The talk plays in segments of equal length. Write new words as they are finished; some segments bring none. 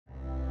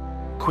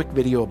quick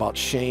video about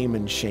shame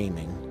and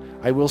shaming.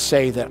 I will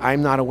say that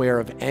I'm not aware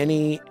of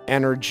any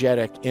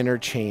energetic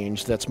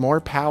interchange that's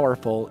more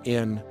powerful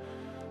in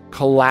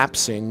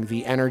collapsing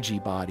the energy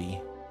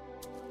body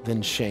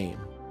than shame.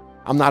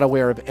 I'm not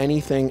aware of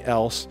anything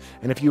else.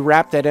 And if you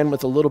wrap that in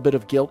with a little bit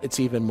of guilt, it's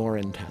even more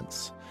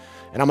intense.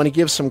 And I'm going to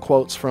give some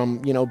quotes from,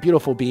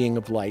 beautiful being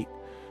of light,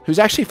 who's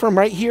actually from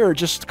right here,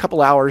 just a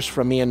couple hours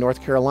from me in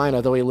North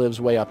Carolina, though he lives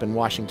way up in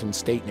Washington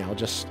State now,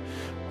 just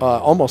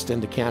almost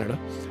into Canada.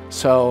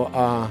 So,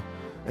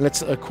 and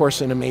it's, of course,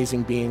 an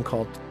amazing being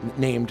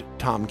named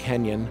Tom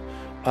Kenyon.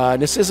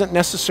 This isn't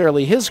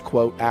necessarily his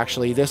quote,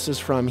 actually. This is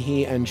from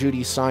he and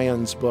Judy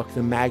Sion's book,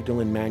 The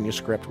Magdalene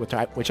Manuscript, which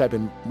I've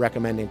been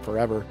recommending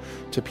forever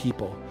to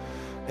people.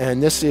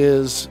 And this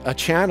is a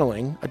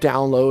channeling, a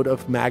download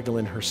of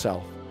Magdalene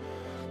herself.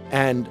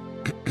 And,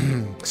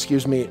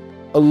 excuse me,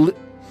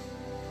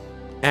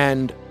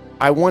 and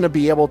I want to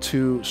be able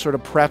to sort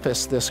of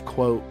preface this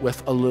quote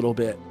with a little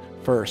bit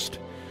first.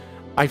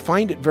 I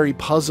find it very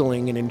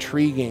puzzling and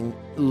intriguing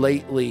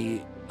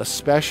lately,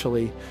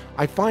 especially.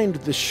 I find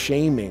the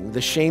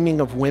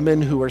shaming of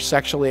women who are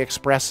sexually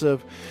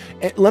expressive.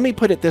 Let me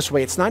put it this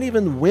way. It's not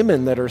even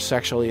women that are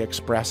sexually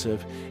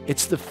expressive.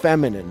 It's the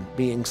feminine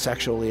being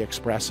sexually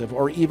expressive,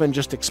 or even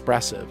just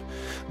expressive.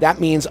 That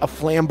means a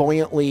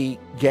flamboyantly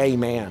gay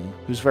man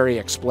who's very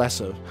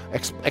expressive,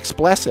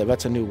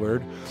 that's a new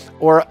word,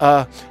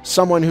 or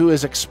someone who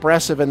is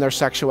expressive in their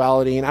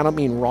sexuality. And I don't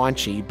mean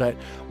raunchy, but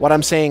what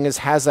I'm saying is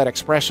has that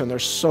expression.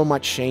 There's so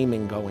much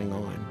shaming going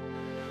on.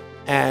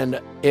 And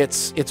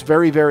it's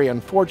very, very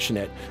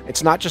unfortunate.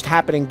 It's not just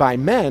happening by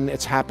men,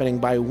 it's happening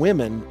by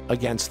women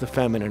against the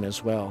feminine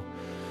as well.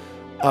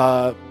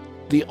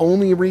 The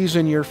only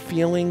reason you're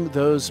feeling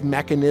those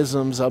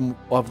mechanisms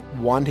of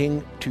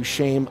wanting to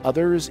shame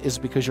others is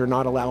because you're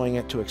not allowing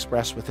it to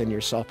express within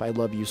yourself, I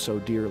love you so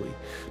dearly.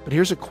 But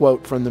here's a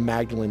quote from the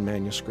Magdalene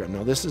Manuscript.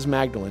 Now, this is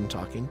Magdalene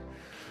talking.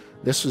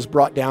 This was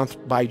brought down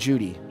by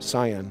Judy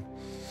Sion.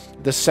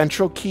 The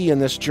central key in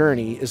this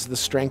journey is the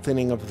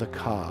strengthening of the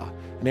Ka.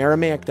 In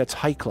Aramaic, that's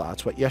Haikla.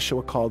 It's what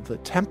Yeshua called the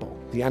temple,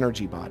 the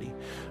energy body.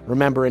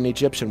 Remember, in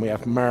Egyptian, we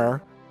have Mer,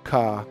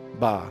 Ka,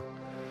 Ba.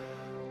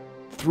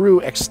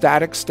 Through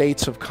ecstatic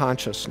states of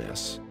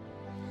consciousness,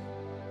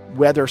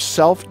 whether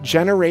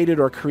self-generated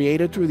or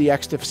created through the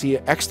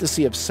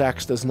ecstasy of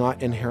sex does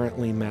not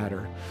inherently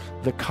matter.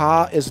 The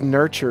Ka is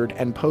nurtured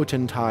and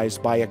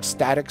potentized by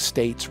ecstatic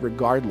states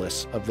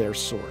regardless of their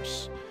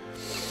source.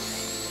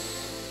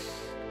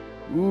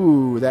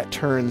 Ooh, that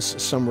turns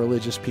some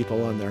religious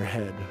people on their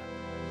head.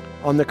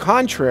 On the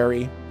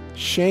contrary,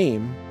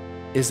 shame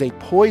is a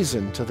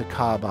poison to the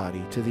Ka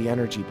body, to the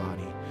energy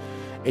body,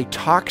 a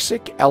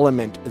toxic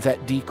element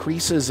that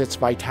decreases its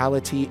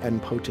vitality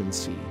and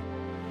potency.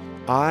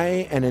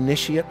 I, an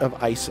initiate of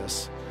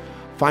Isis,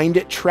 find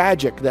it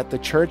tragic that the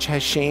church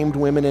has shamed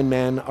women and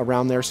men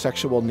around their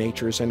sexual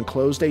natures and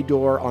closed a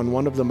door on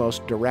one of the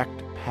most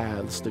direct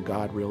paths to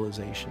God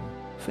realization.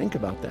 Think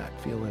about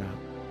that, feel it out.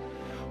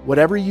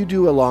 Whatever you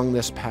do along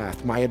this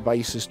path, my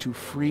advice is to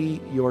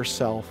free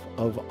yourself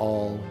of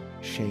all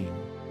shame.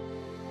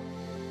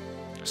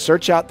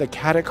 Search out the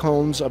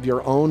catacombs of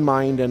your own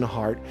mind and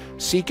heart.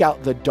 Seek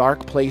out the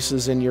dark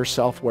places in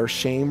yourself where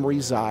shame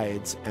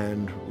resides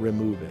and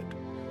remove it.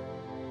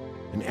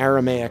 In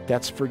Aramaic,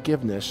 that's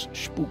forgiveness,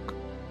 shpuk.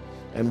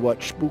 And what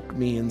shpuk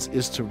means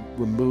is to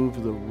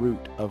remove the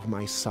root of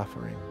my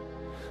suffering.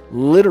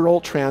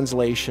 Literal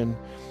translation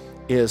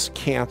is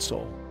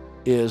cancel,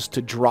 is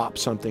to drop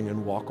something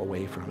and walk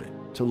away from it,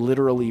 to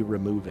literally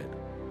remove it.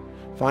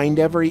 Find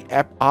every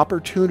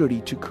opportunity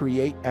to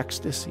create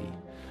ecstasy,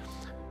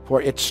 for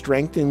it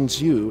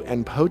strengthens you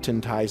and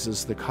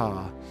potentizes the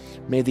Ka.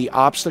 May the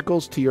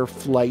obstacles to your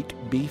flight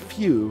be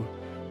few,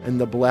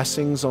 and the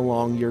blessings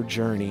along your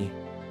journey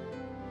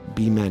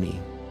be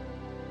many.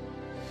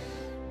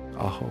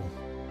 Aho.